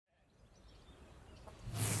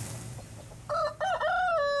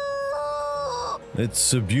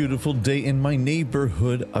It's a beautiful day in my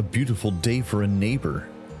neighborhood, a beautiful day for a neighbor.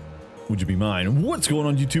 Would you be mine? What's going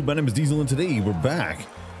on YouTube? My name is Diesel and today we're back.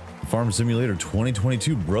 Farm Simulator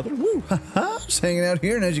 2022, brother. Woo! Haha! Just hanging out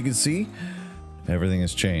here, and as you can see, everything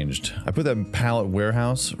has changed. I put that pallet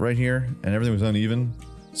warehouse right here and everything was uneven,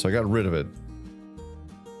 so I got rid of it.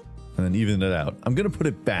 And then evened it out. I'm gonna put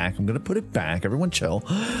it back. Everyone chill.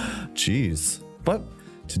 Jeez. But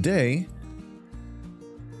today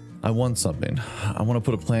I want something. I want to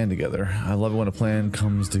put a plan together. I love it when a plan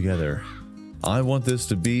comes together. I want this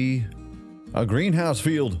to be a greenhouse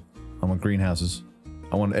field. I want greenhouses.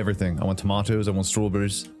 I want everything. I want tomatoes. I want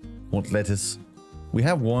strawberries. I want lettuce. We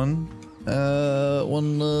have one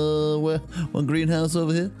greenhouse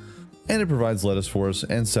over here, and it provides lettuce for us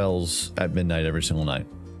and sells at midnight every single night.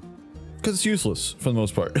 Because it's useless for the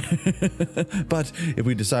most part. But if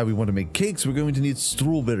we decide we want to make cakes, we're going to need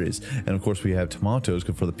strawberries. And of course we have tomatoes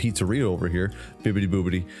for the pizzeria over here. Bibbidi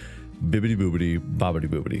boobidi, bibbidi boobidi, bobbidi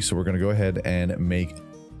boobidi. So we're going to go ahead and make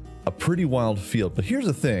a pretty wild field. But here's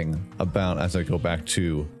the thing about, as I go back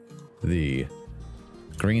to the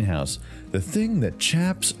greenhouse, the thing that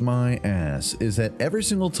chaps my ass is that every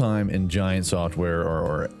single time in Giant software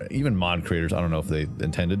or even mod creators, I don't know if they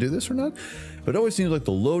intend to do this or not, but it always seems like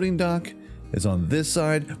the loading dock is on this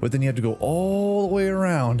side, but then you have to go all the way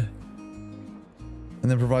around and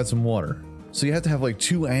then provide some water. So you have to have like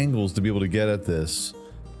two angles to be able to get at this.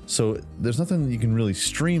 So there's nothing that you can really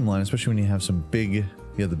streamline, especially when you have some big, you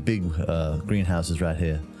have the big greenhouses right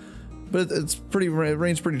here. But it's pretty, it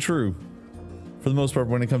reigns pretty true for the most part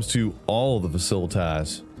when it comes to all of the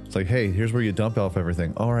facilities. It's like, hey, here's where you dump off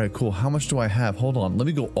everything. All right, cool. How much do I have? Hold on. Let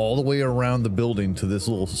me go all the way around the building to this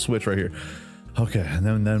little switch right here. Okay,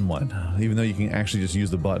 and then what? Even though you can actually just use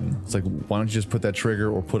the button. It's like, why don't you just put that trigger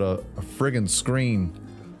or put a friggin' screen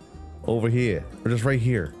over here or just right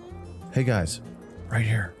here? Hey guys, right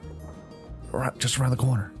here. Just around the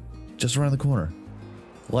corner. Just around the corner.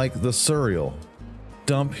 Like the cereal.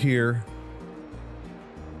 Dump here.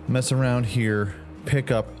 Mess around here.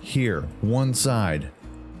 Pick up here. One side.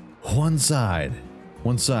 One side,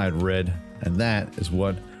 red, and that is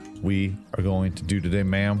what we are going to do today,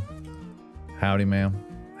 ma'am. Howdy, ma'am.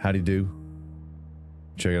 Howdy do.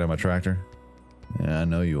 Check out my tractor. Yeah, I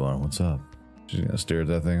know you are. What's up? She's gonna stare at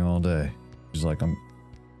that thing all day. She's like, I'm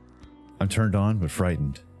turned on but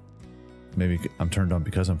frightened. Maybe I'm turned on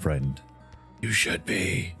because I'm frightened. You should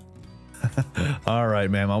be. All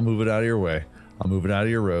right, ma'am. I'll move it out of your way. I'll move it out of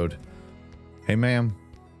your road. Hey, ma'am.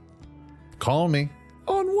 Call me.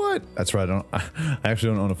 On what? That's right. I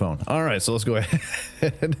actually don't own a phone. All right, so let's go ahead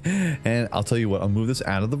and I'll tell you what. I'll move this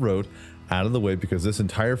out of the road, out of the way, because this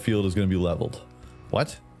entire field is going to be leveled.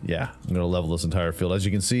 What? Yeah, I'm going to level this entire field. As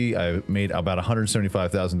you can see, I made about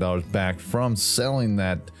 $175,000 back from selling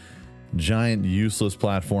that giant useless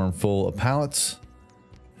platform full of pallets.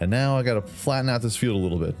 And now I got to flatten out this field a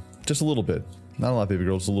little bit. Just a little bit. Not a lot, baby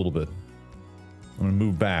girl, just a little bit. I'm going to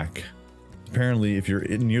move back. Apparently, if you're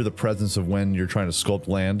near the presence of when you're trying to sculpt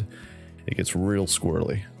land, it gets real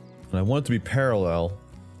squirrely. And I want it to be parallel,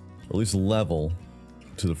 or at least level,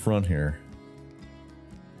 to the front here.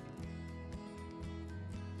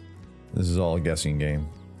 This is all a guessing game.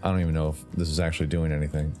 I don't even know if this is actually doing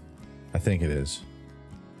anything. I think it is.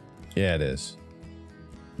 Yeah, it is.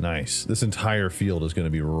 Nice. This entire field is going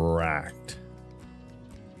to be racked.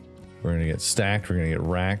 We're going to get stacked. We're going to get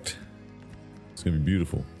racked. It's going to be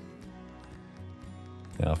beautiful.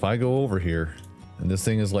 Now, if I go over here, and this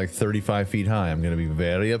thing is like 35 feet high, I'm going to be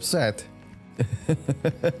very upset.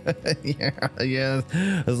 yeah.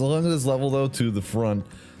 As long as it's level, though, to the front,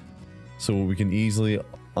 so we can easily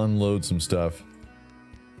unload some stuff,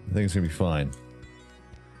 I think it's going to be fine.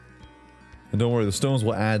 And don't worry, the stones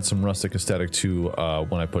will add some rustic aesthetic to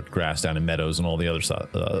when I put grass down in meadows and all the other stuff,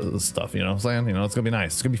 you know what I'm saying? You know, it's going to be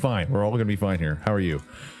nice. It's going to be fine. We're all going to be fine here. How are you?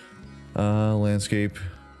 Landscape.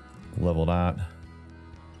 Leveled out.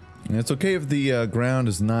 And it's okay if the ground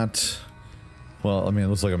is not, well, I mean, it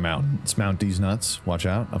looks like a mountain. It's Mount D's nuts. Watch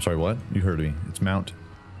out. I'm sorry, what? You heard me. It's Mount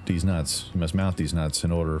D's nuts. You must mount these nuts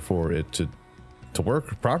in order for it to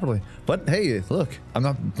work properly. But hey, look, I'm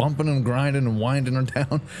not bumping and grinding and winding her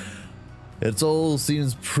down. It all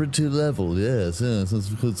seems pretty level. Yes,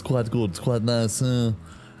 it's quite good. It's quite nice. Until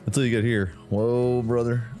you get here. Whoa,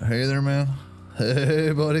 brother. Hey there, man.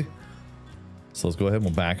 Hey, buddy. So let's go ahead and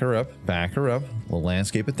we'll back her up. We'll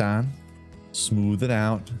landscape it down, smooth it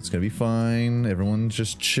out. It's gonna be fine. Everyone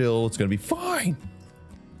just chill. It's gonna be fine.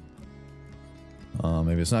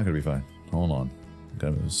 Maybe it's not gonna be fine. Hold on.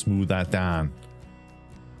 Gotta smooth that down.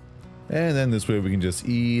 And then this way we can just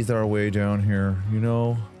ease our way down here, you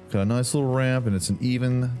know. Got a nice little ramp and it's an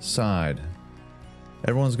even side.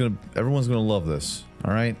 Everyone's gonna love this.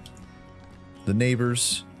 All right. The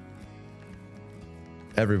neighbors.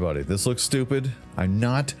 Everybody. This looks stupid. I'm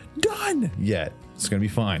not done yet. It's gonna be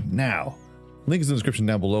fine. Now, link is in the description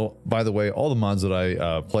down below. By the way, all the mods that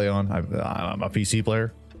I play on, I'm a PC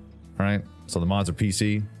player. All right. So the mods are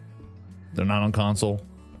PC. They're not on console.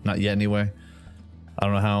 Not yet, anyway. I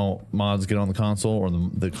don't know how mods get on the console or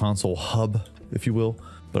the console hub, if you will,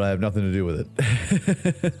 but I have nothing to do with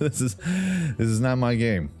it. This is not my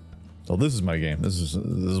game. Well, this is my game. This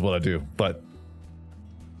is what I do. But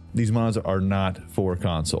these mods are not for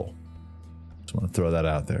console. Just want to throw that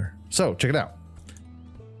out there. So check it out.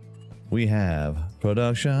 We have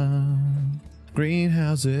production,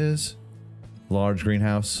 greenhouses, large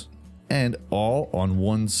greenhouse, and all on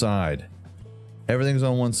one side. Everything's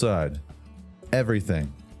on one side.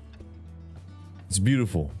 Everything. It's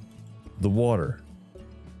beautiful. The water,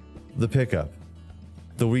 the pickup,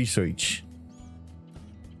 the research,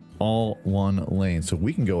 all one lane. So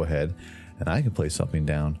we can go ahead and I can place something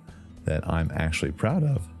down that I'm actually proud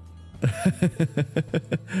of.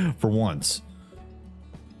 For once.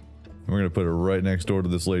 We're going to put it right next door to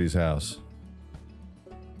this lady's house.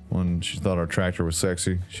 When she thought our tractor was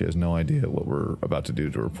sexy, she has no idea what we're about to do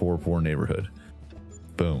to her poor, poor neighborhood.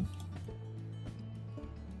 Boom.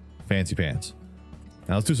 Fancy pants.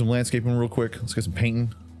 Now let's do some landscaping real quick. Let's get some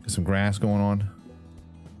painting, get some grass going on.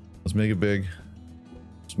 Let's make it big.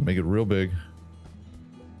 Let's make it real big.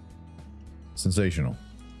 Sensational.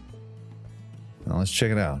 Now let's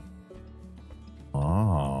check it out.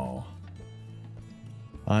 Oh.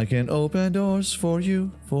 I can open doors for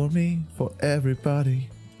you, for me, for everybody.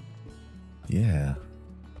 Yeah.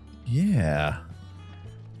 Yeah.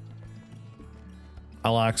 I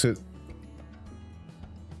likes it.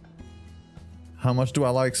 How much do I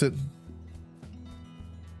likes it?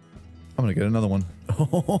 I'm gonna get another one.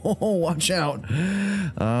 Oh, watch out.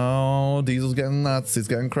 Oh, Diesel's getting nuts. He's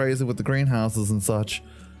getting crazy with the greenhouses and such.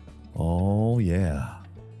 Oh, yeah.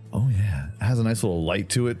 Oh, yeah. It has a nice little light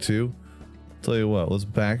to it, too. Tell you what, let's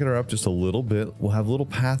back it up just a little bit. We'll have little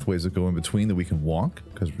pathways that go in between that we can walk,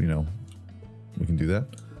 because, you know, we can do that.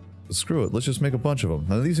 But screw it. Let's just make a bunch of them.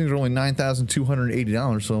 Now, these things are only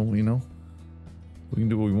 $9,280, so, you know, we can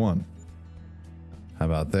do what we want. How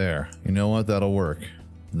about there? You know what? That'll work.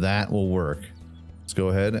 That will work. Let's go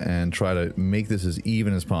ahead and try to make this as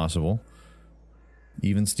even as possible.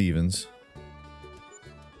 Even Stevens.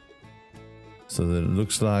 So that it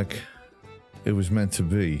looks like it was meant to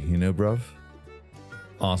be. You know, bruv?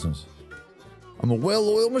 Awesome. I'm a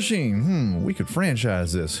well-oiled machine. We could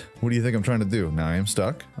franchise this. What do you think I'm trying to do? Now I am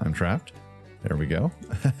stuck. I'm trapped. There we go.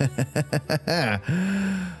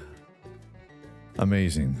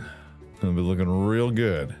 Amazing. Gonna be looking real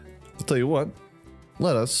good. I'll tell you what,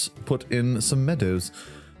 let us put in some meadows,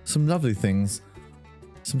 some lovely things,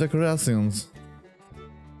 some decorations,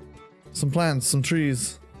 some plants, some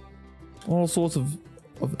trees, all sorts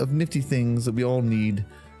of nifty things that we all need,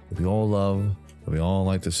 that we all love, that we all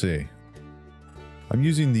like to see. I'm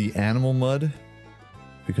using the animal mud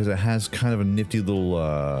because it has kind of a nifty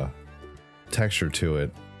little texture to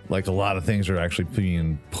it. Like a lot of things are actually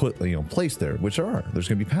being put, you know, placed there, which are. There's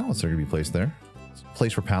going to be pallets that are going to be placed there. It's a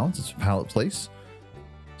place for pallets. It's a pallet place.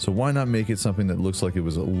 So why not make it something that looks like it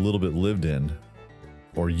was a little bit lived in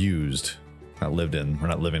or used? Not lived in. We're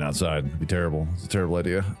not living outside. It'd be terrible. It's a terrible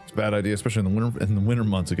idea. It's a bad idea, especially in the winter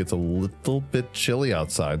months. It gets a little bit chilly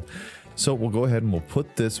outside. So we'll go ahead and we'll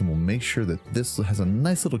put this and we'll make sure that this has a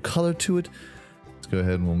nice little color to it. Let's go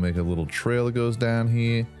ahead and we'll make a little trail that goes down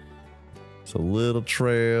here. It's a little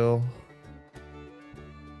trail.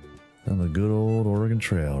 And the good old Oregon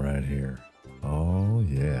Trail right here. Oh,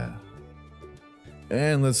 yeah.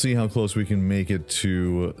 And let's see how close we can make it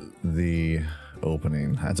to the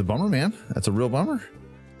opening. That's a bummer, man. That's a real bummer.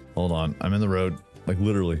 Hold on. I'm in the road. Like,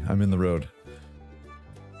 literally, I'm in the road.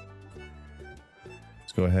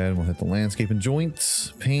 Let's go ahead and we'll hit the landscaping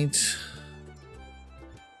joints. Paint.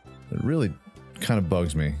 It really kind of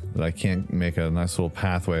bugs me that I can't make a nice little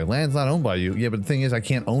pathway. Land's not owned by you. Yeah, but the thing is, I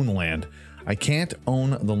can't own the land. I can't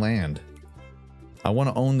own the land. I want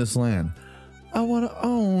to own this land. I want to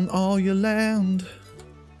own all your land.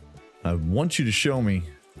 I want you to show me.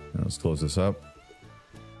 Let's close this up.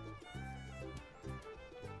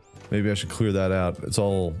 Maybe I should clear that out. It's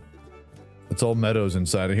all meadows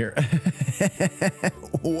inside of here.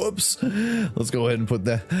 Whoops. Let's go ahead and put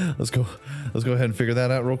that. Let's go ahead and figure that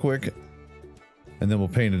out real quick. And then we'll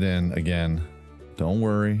paint it in again. Don't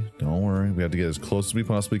worry. Don't worry. We have to get as close as we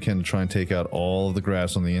possibly can to try and take out all of the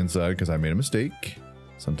grass on the inside because I made a mistake.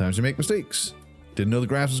 Sometimes you make mistakes. Didn't know the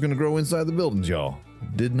grass was going to grow inside the buildings, y'all.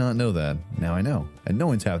 Did not know that. Now I know. And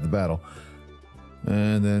knowing's half the battle.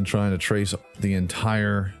 And then trying to trace the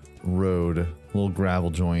entire road, little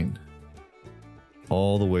gravel joint,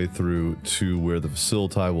 all the way through to where the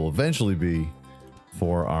facility will eventually be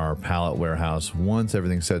for our pallet warehouse once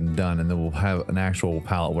everything's said and done. And then we'll have an actual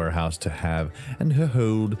pallet warehouse to have and to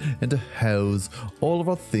hold and to house all of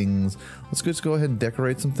our things. Let's just go ahead and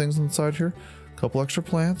decorate some things on the side here. A couple extra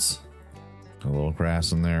plants, a little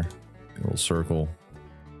grass in there, a little circle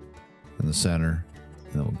in the center,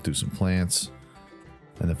 and then we'll do some plants.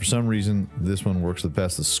 And then for some reason this one works the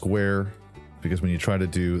best, the square, because when you try to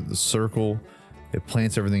do the circle, it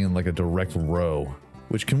plants everything in like a direct row,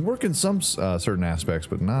 which can work in some certain aspects,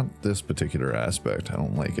 but not this particular aspect. I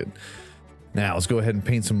don't like it. Now let's go ahead and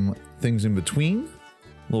paint some things in between.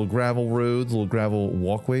 Little gravel roads, little gravel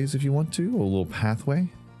walkways if you want to, or a little pathway,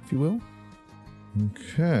 if you will.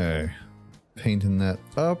 Okay. Painting that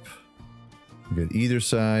up. We got either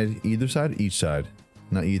side, each side.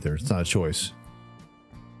 Not either, it's not a choice.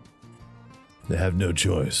 They have no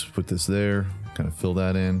choice. Put this there, kind of fill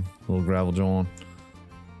that in, a little gravel joint.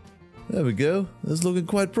 There we go. That's looking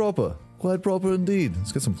quite proper. Quite proper indeed.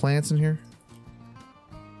 Let's get some plants in here.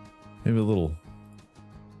 Maybe a little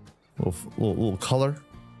color.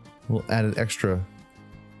 A little added extra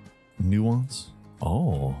nuance.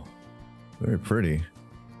 Oh, very pretty.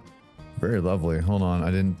 Very lovely. Hold on.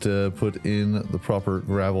 I didn't put in the proper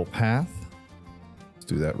gravel path. Let's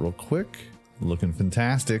do that real quick. Looking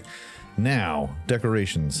fantastic. Now,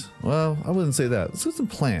 decorations. Well, I wouldn't say that. Let's get some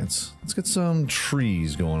plants. Let's get some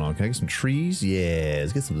trees going on. Can I get some trees? Yeah,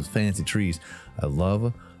 let's get some fancy trees. I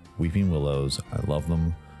love weeping willows. I love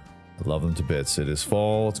them. I love them to bits. It is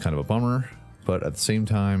fall. It's kind of a bummer, but at the same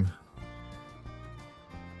time,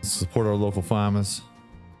 let's support our local farmers.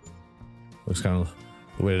 Looks kind of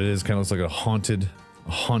the way it is. Kind of looks like a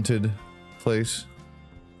haunted place.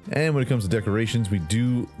 And when it comes to decorations, we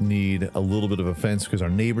do need a little bit of a fence because our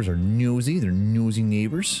neighbors are nosy. They're nosy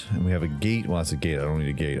neighbors. And we have a gate. Well, that's a gate. I don't need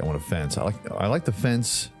a gate. I want a fence. I like the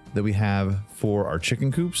fence that we have for our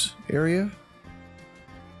chicken coops area.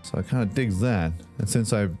 So I kind of digs that. And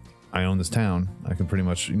since I own this town, I can pretty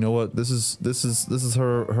much, you know what? This is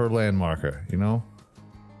her land marker, you know?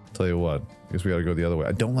 I'll tell you what. I guess we got to go the other way.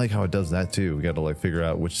 I don't like how it does that too. We got to like figure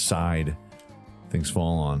out which side things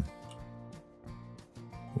fall on.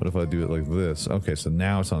 What if I do it like this? Okay, so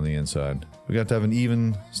now it's on the inside. We got to have an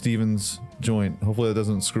even Stevens joint. Hopefully that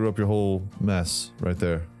doesn't screw up your whole mess right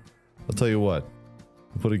there. I'll tell you what.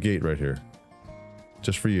 I'll put a gate right here.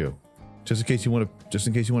 Just for you. Just in case you want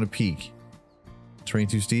to peek. Terrain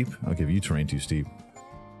too steep? I'll give you terrain too steep.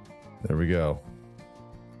 There we go.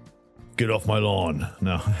 Get off my lawn.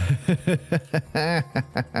 No.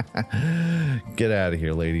 Get out of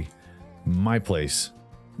here, lady. My place.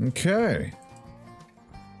 Okay.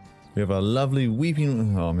 We have a lovely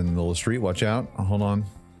weeping... Oh, I'm in the middle of the street. Watch out. Hold on,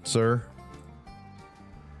 sir.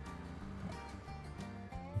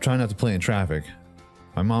 I'm trying not to play in traffic.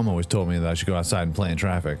 My mom always told me that I should go outside and play in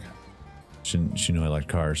traffic. She knew I liked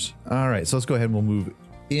cars. All right, so let's go ahead and we'll move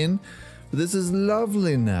in. This is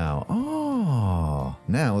lovely now. Oh,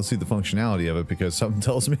 now let's see the functionality of it because something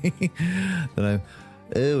tells me that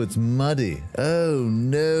oh, it's muddy. Oh,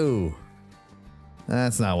 no.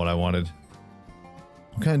 That's not what I wanted.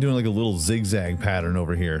 I'm kind of doing like a little zigzag pattern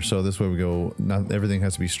over here. So this way we go, not everything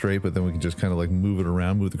has to be straight, but then we can just kind of like move it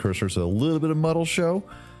around, move the cursor. So a little bit of mud will show.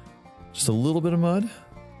 Just a little bit of mud.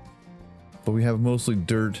 But we have mostly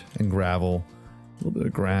dirt and gravel. A little bit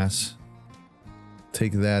of grass.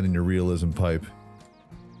 Take that in your realism pipe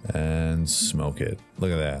and smoke it.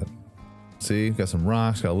 Look at that. See, got some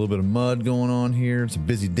rocks, got a little bit of mud going on here. It's a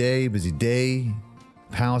busy day, busy day.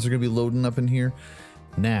 Pallets are going to be loading up in here.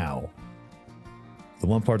 Now, the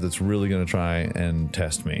one part that's really going to try and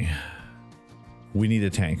test me. We need a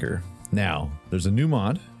tanker. Now, there's a new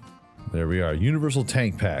mod. There we are. Universal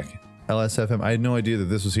Tank Pack. LSFM. I had no idea that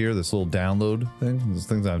this was here. This little download thing. These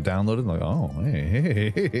things I've downloaded. I'm like, oh,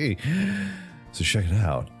 hey. So check it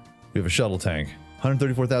out. We have a shuttle tank.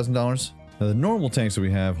 $134,000. Now, the normal tanks that we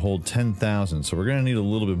have hold 10,000. So we're going to need a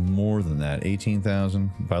little bit more than that.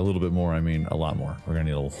 18,000. By a little bit more, I mean a lot more. We're going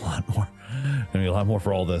to need a lot more. Going to need a lot more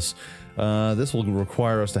for all this. This will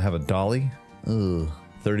require us to have a dolly. Ugh,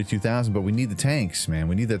 32,000, but we need the tanks, man.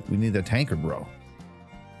 We need that tanker, bro.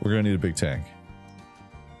 We're gonna need a big tank.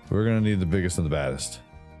 We're gonna need the biggest and the baddest.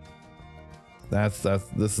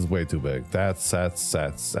 This is way too big. That's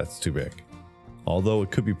too big. Although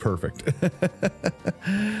it could be perfect.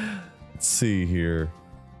 Let's see here.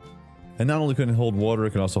 And not only can it hold water,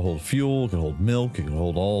 it can also hold fuel, it can hold milk, it can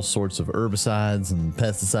hold all sorts of herbicides and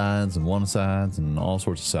pesticides and one-sides and all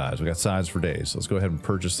sorts of sides. We got sides for days. So let's go ahead and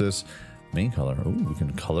purchase this. Main color. Oh, we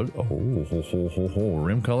can color. Oh,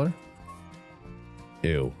 rim color.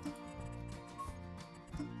 Ew.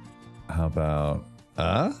 How about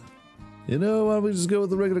you know, why don't we just go with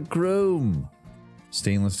the regular chrome?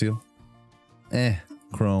 Stainless steel.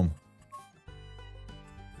 Chrome.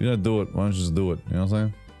 If you're gonna do it, why don't you just do it? You know what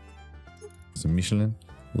I'm saying? It's a Michelin.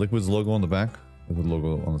 Liquid's logo on the back. Liquid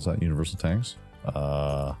logo on the side. Universal tanks.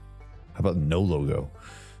 How about no logo?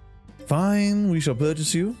 Fine, we shall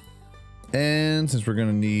purchase you. And since we're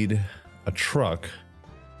gonna need a truck,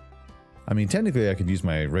 I mean, technically I could use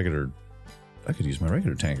my regular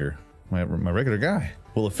tanker. My regular guy.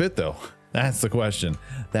 Will it fit though? That's the question.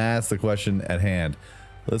 That's the question at hand.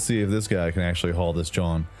 Let's see if this guy can actually haul this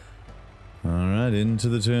John. Alright, into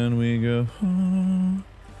the turn we go.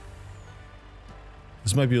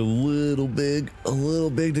 This might be a little big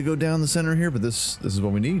to go down the center here, but this is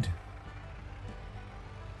what we need.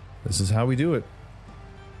 This is how we do it.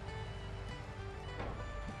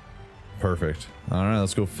 Perfect. Alright,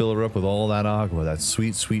 let's go fill her up with all that agua, that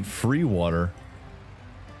sweet, sweet free water.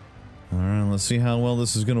 Alright, let's see how well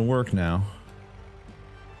this is going to work now.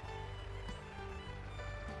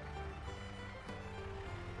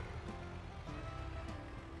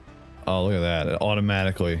 Oh, look at that. It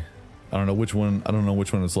automatically. I don't know which one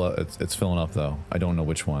it's filling up though. I don't know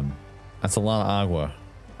which one. That's a lot of agua.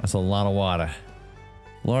 That's a lot of water.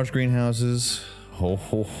 Large greenhouses.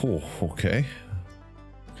 Okay.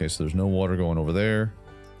 Okay, so there's no water going over there.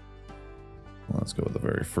 Let's go with the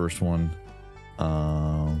very first one.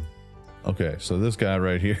 Okay, so this guy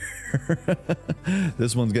right here.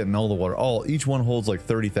 This one's getting all the water. Oh, each one holds like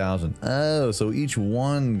 30,000. Oh, so each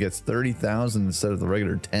one gets 30,000 instead of the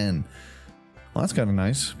regular 10. Well, that's kind of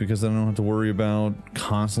nice because then I don't have to worry about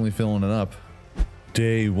constantly filling it up.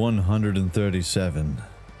 Day 137.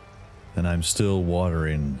 And I'm still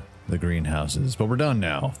watering the greenhouses, but we're done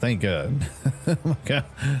now. Thank God. Oh my God.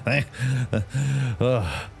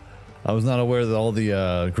 I was not aware that all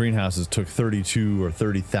the greenhouses took 32 or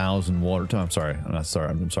 30,000 water. I'm sorry. I'm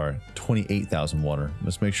sorry. 28,000 water.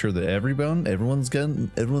 Let's make sure that everyone's getting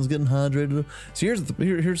hydrated. So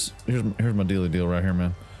here's my deal right here,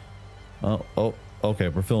 man. Oh, okay,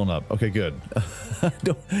 we're filling up. Okay, good.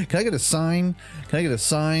 Can I get a sign? Can I get a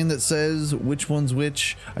sign that says which one's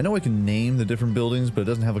which? I know I can name the different buildings, but it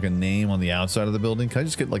doesn't have like a name on the outside of the building. Can I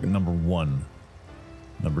just get like a number 1,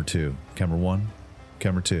 number 2, camera 1,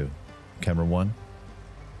 camera 2, camera 1,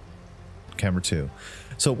 camera 2.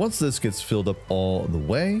 So once this gets filled up all the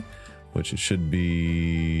way, which it should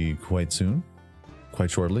be quite soon,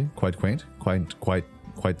 quite shortly, quite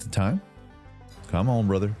the time. Come on,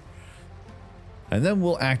 brother. And then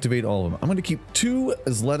we'll activate all of them. I'm going to keep 2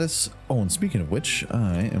 as lettuce. Oh, and speaking of which,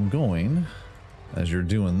 I am going, as you're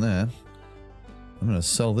doing that, I'm going to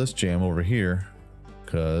sell this jam over here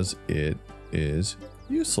because it is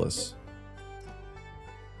useless.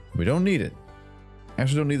 We don't need it.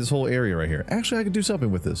 Actually, don't need this whole area right here. Actually, I could do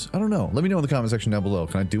something with this. I don't know. Let me know in the comment section down below.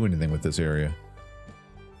 Can I do anything with this area?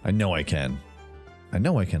 I know I can. I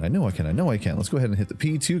know I can. Let's go ahead and hit the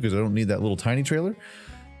P2 because I don't need that little tiny trailer.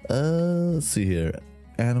 Let's see here.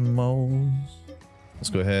 Animals. Let's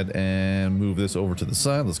go ahead and move this over to the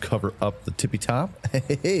side. Let's cover up the tippy top.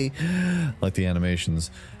 Hey, like the animations.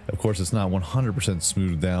 Of course, it's not 100%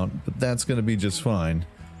 smoothed out, but that's going to be just fine.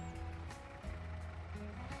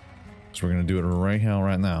 So we're going to do it right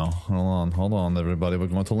now. Hold on, everybody. We're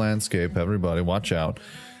going to landscape. Everybody, watch out.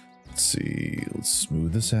 Let's see. Let's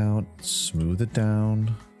smooth this out. Smooth it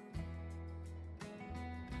down.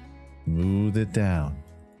 Smooth it down.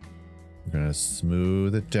 We're gonna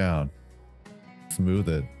smooth it down. Smooth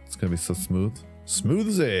it. It's gonna be so smooth. Smooth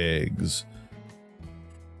as eggs.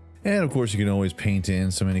 And of course you can always paint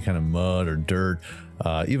in some any kind of mud or dirt,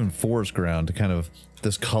 even forest ground to kind of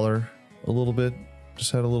discolor a little bit.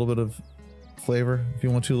 Just add a little bit of flavor. If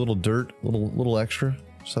you want to, a little dirt, a little extra.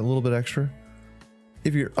 Just a little bit extra.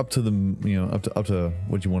 If you're up to the, you know, up to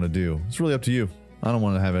what you want to do. It's really up to you. I don't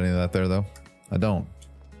want to have any of that there though. I don't.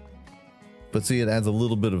 But see, it adds a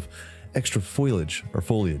little bit of extra foliage.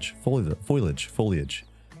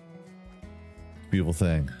 Beautiful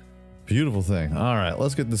thing. Beautiful thing. All right,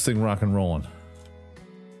 let's get this thing rock and rolling.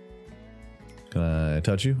 Can I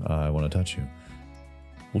touch you? I want to touch you.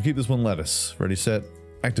 We'll keep this one lettuce. Ready, set,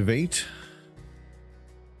 activate.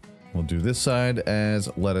 We'll do this side as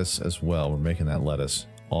lettuce as well. We're making that lettuce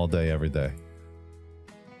all day, every day.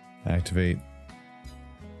 Activate.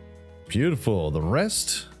 Beautiful. The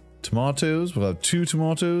rest... tomatoes. We'll have 2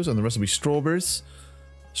 tomatoes, and the rest will be strawberries.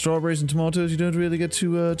 Strawberries and tomatoes, you don't really get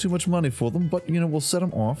too much money for them, but you know, we'll set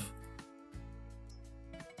them off.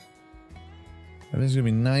 Everything's gonna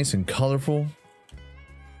be nice and colorful.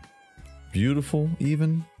 beautiful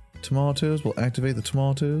even. Tomatoes, we'll activate the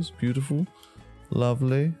tomatoes. Beautiful.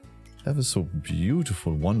 Lovely. Ever so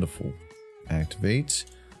beautiful, wonderful. Activate.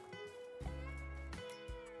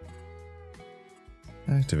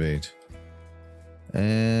 Activate.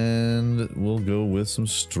 And we'll go with some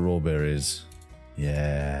strawberries.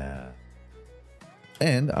 Yeah.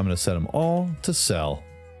 And I'm going to set them all to sell.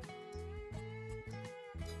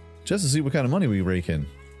 Just to see what kind of money we rake in.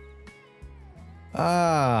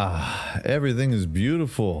 Ah, everything is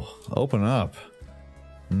beautiful. Open up.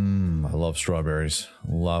 I love strawberries.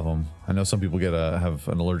 Love them. I know some people have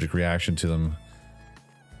an allergic reaction to them.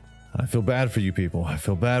 I feel bad for you people. I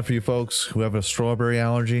feel bad for you folks who have a strawberry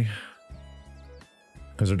allergy.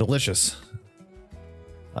 Because they're delicious.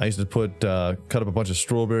 I used to cut up a bunch of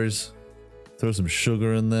strawberries, throw some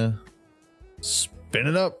sugar in there, spin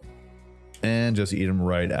it up, and just eat them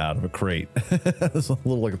right out of a crate. It's a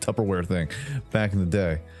little like a Tupperware thing back in the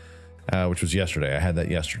day, which was yesterday. I had that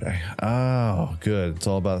yesterday. Oh, good. It's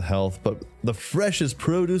all about health, but the freshest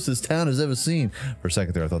produce this town has ever seen. For a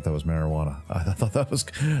second there, I thought that was marijuana. I thought that was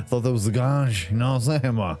the ganj. You know what I'm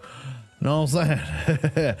saying, ma? You know what I'm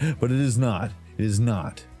saying? But it is not. It is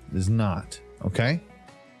not. It is not. Okay?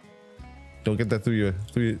 Don't get that through your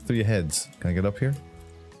heads. Can I get up here?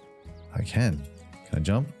 I can. Can I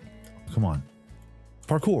jump? Come on.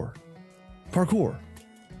 Parkour. Parkour.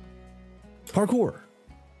 Parkour.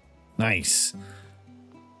 Nice.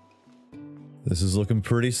 This is looking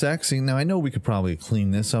pretty sexy. Now, I know we could probably clean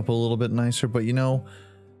this up a little bit nicer, but you know,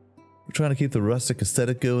 we're trying to keep the rustic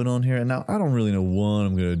aesthetic going on here. And now, I don't really know what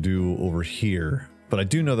I'm going to do over here. But I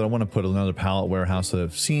do know that I want to put another pallet warehouse, so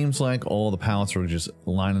it seems like all the pallets are just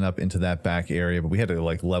lining up into that back area, but we had to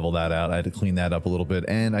like level that out. I had to clean that up a little bit,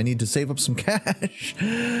 and I need to save up some cash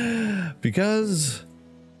because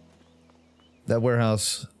that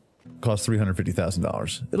warehouse cost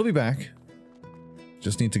 $350,000. It'll be back.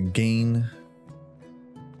 Just need to gain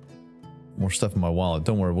more stuff in my wallet.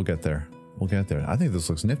 Don't worry, we'll get there. We'll get there. I think this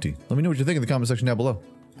looks nifty. Let me know what you think in the comment section down below.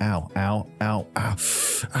 Ow, ow, ow, ow.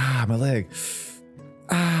 Ah, my leg.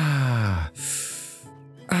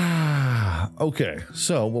 Okay,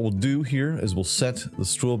 so what we'll do here is we'll set the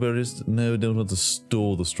strawberries. No, I don't want to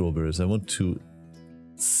store the strawberries. I want to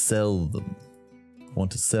sell them. I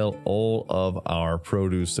want to sell all of our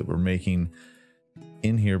produce that we're making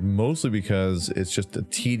in here, mostly because it's just a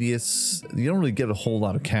tedious, you don't really get a whole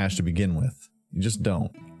lot of cash to begin with. You just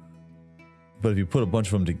don't. But if you put a bunch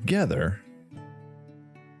of them together,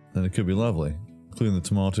 then it could be lovely, including the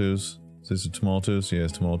tomatoes. Is this the tomatoes?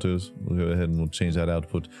 Yes, tomatoes. We'll go ahead and we'll change that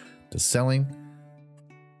output to selling.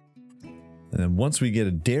 And then once we get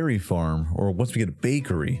a dairy farm, or once we get a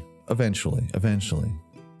bakery, eventually,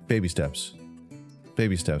 baby steps.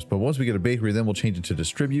 Baby steps. But once we get a bakery, then we'll change it to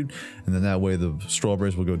distribute. And then that way the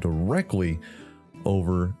strawberries will go directly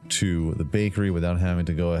over to the bakery without having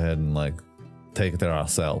to go ahead and like take it there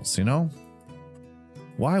ourselves, you know?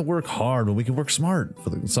 Why work hard when we can work smart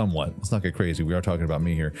for somewhat? Let's not get crazy. We are talking about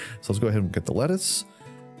me here. So let's go ahead and get the lettuce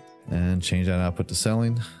and change that output to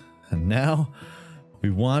selling. And now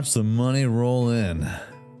we watch the money roll in.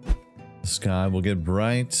 The sky will get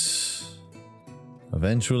bright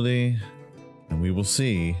eventually, and we will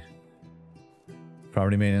see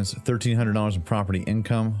property maintenance, $1,300 in property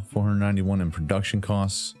income, $491 in production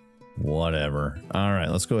costs. Whatever. All right,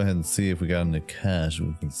 let's go ahead and see if we got any cash.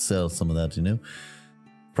 We can sell some of that, you know.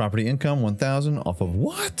 Property income, 1,000 off of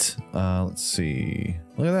what? Let's see.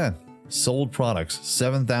 Look at that. Sold products,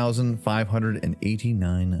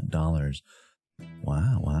 $7,589.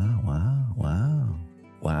 Wow, wow, wow, wow.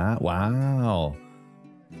 Wow, wow.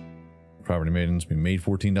 Property maintenance, we made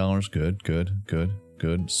 $14. Good, good, good,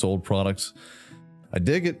 good. Sold products. I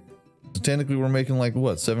dig it. So technically we're making like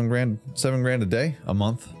what, $7 grand a day? A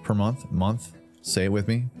month, per month. Say it with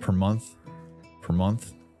me. Per month.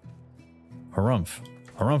 Harumph. Harumph,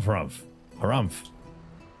 harumph, harumph.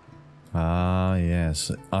 Ah,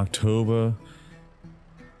 yes. October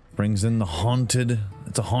brings in the haunted.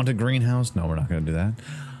 It's a haunted greenhouse. No, we're not going to do that.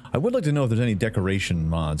 I would like to know if there's any decoration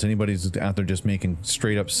mods. Anybody's out there just making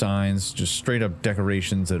straight up signs, just straight up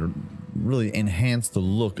decorations that really enhance the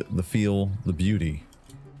look, the feel, the beauty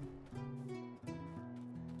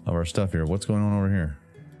of our stuff here. What's going on over here?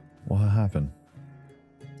 What happened?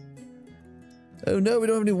 Oh no, we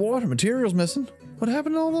don't have any water. Materials missing. What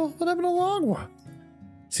happened to logwa?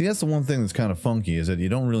 See, that's the one thing that's kind of funky, is that you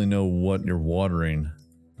don't really know what you're watering.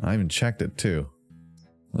 I even checked it too.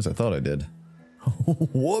 At least I thought I did.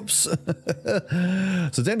 Whoops. So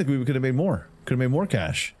technically we could have made more. Could have made more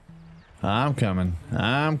cash. I'm coming.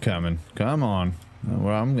 Come on.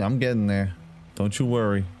 Well, I'm getting there. Don't you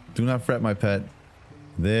worry. Do not fret, my pet.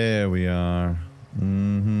 There we are.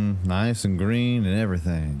 Nice and green and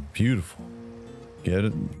everything. Beautiful. Get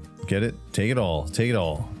it. Get it. Take it all. Take it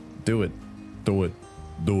all. Do it. Do it.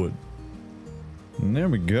 Do it. And there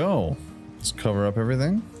we go. Let's cover up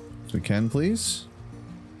everything as we can, please.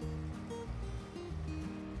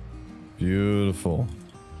 Beautiful.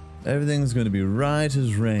 Everything's going to be right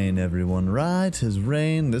as rain, everyone. Right as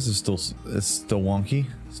rain. This is still wonky.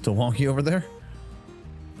 Still wonky over there.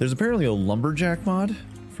 There's apparently a lumberjack mod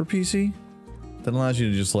for PC that allows you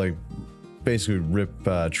to just like basically rip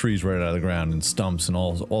trees right out of the ground and stumps and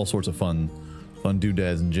all sorts of fun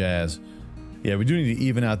doodads and jazz. Yeah, we do need to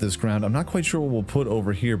even out this ground. I'm not quite sure what we'll put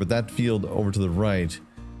over here, but that field over to the right,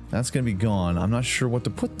 that's going to be gone. I'm not sure what to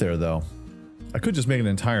put there though. I could just make an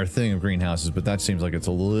entire thing of greenhouses, but that seems like it's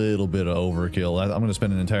a little bit of overkill. I'm going to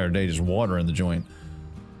spend an entire day just watering the joint.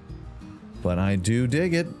 But I do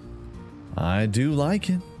dig it. I do like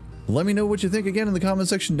it. Let me know what you think again in the comment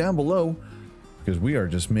section down below, because we are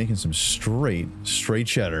just making some straight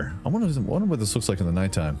cheddar. I wonder what this looks like in the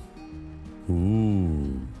nighttime.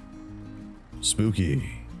 Ooh. Spooky.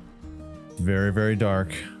 Very, very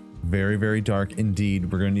dark. Very, very dark indeed.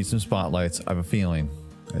 We're going to need some spotlights. I have a feeling.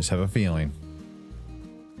 I just have a feeling.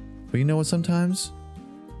 But you know what, sometimes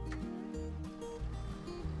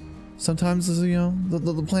you know,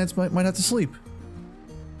 the plants might have to sleep.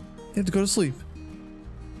 They have to go to sleep.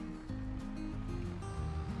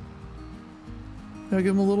 Gotta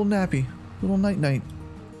give them a little nappy. Little night-night.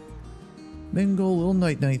 Make them go little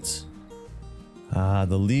night-nights. Ah,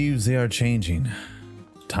 the leaves, they are changing.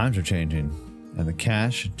 Times are changing. And the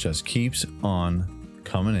cash just keeps on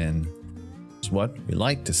coming in. It's what we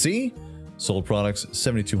like to see. Sold products,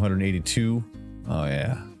 7,282. Oh,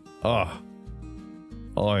 yeah. Oh.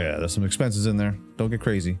 Oh, yeah. There's some expenses in there. Don't get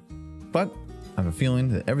crazy. But I have a feeling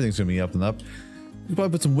that everything's going to be up and up. You could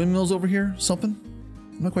probably put some windmills over here. Something.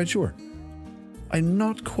 I'm not quite sure. I'm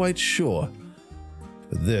not quite sure.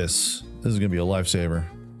 But this is going to be a lifesaver.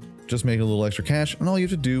 Just make a little extra cash, and all you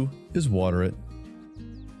have to do is water it.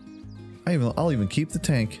 I'll even keep the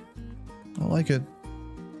tank. I like it.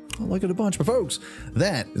 I like it a bunch. But folks,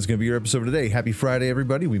 that is going to be your episode today. Happy Friday,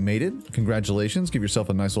 everybody. We made it. Congratulations. Give yourself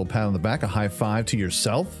a nice little pat on the back, a high five to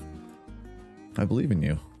yourself. I believe in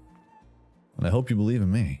you. And I hope you believe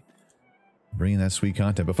in me. Bringing that sweet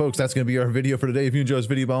content. But folks, that's going to be our video for today. If you enjoyed this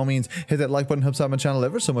video, by all means, hit that like button. Helps out my channel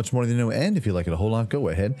ever so much more than you know. And if you like it a whole lot, go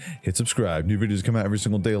ahead, hit subscribe. New videos come out every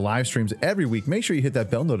single day. Live streams every week. Make sure you hit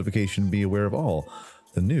that bell notification and be aware of all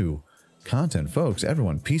the new content. Folks,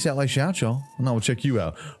 everyone, peace out like shout, y'all. And I will check you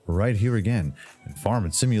out right here again in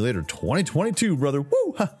Farming Simulator 2022, brother.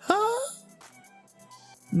 Woo! Ha ha!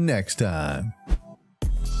 Next time.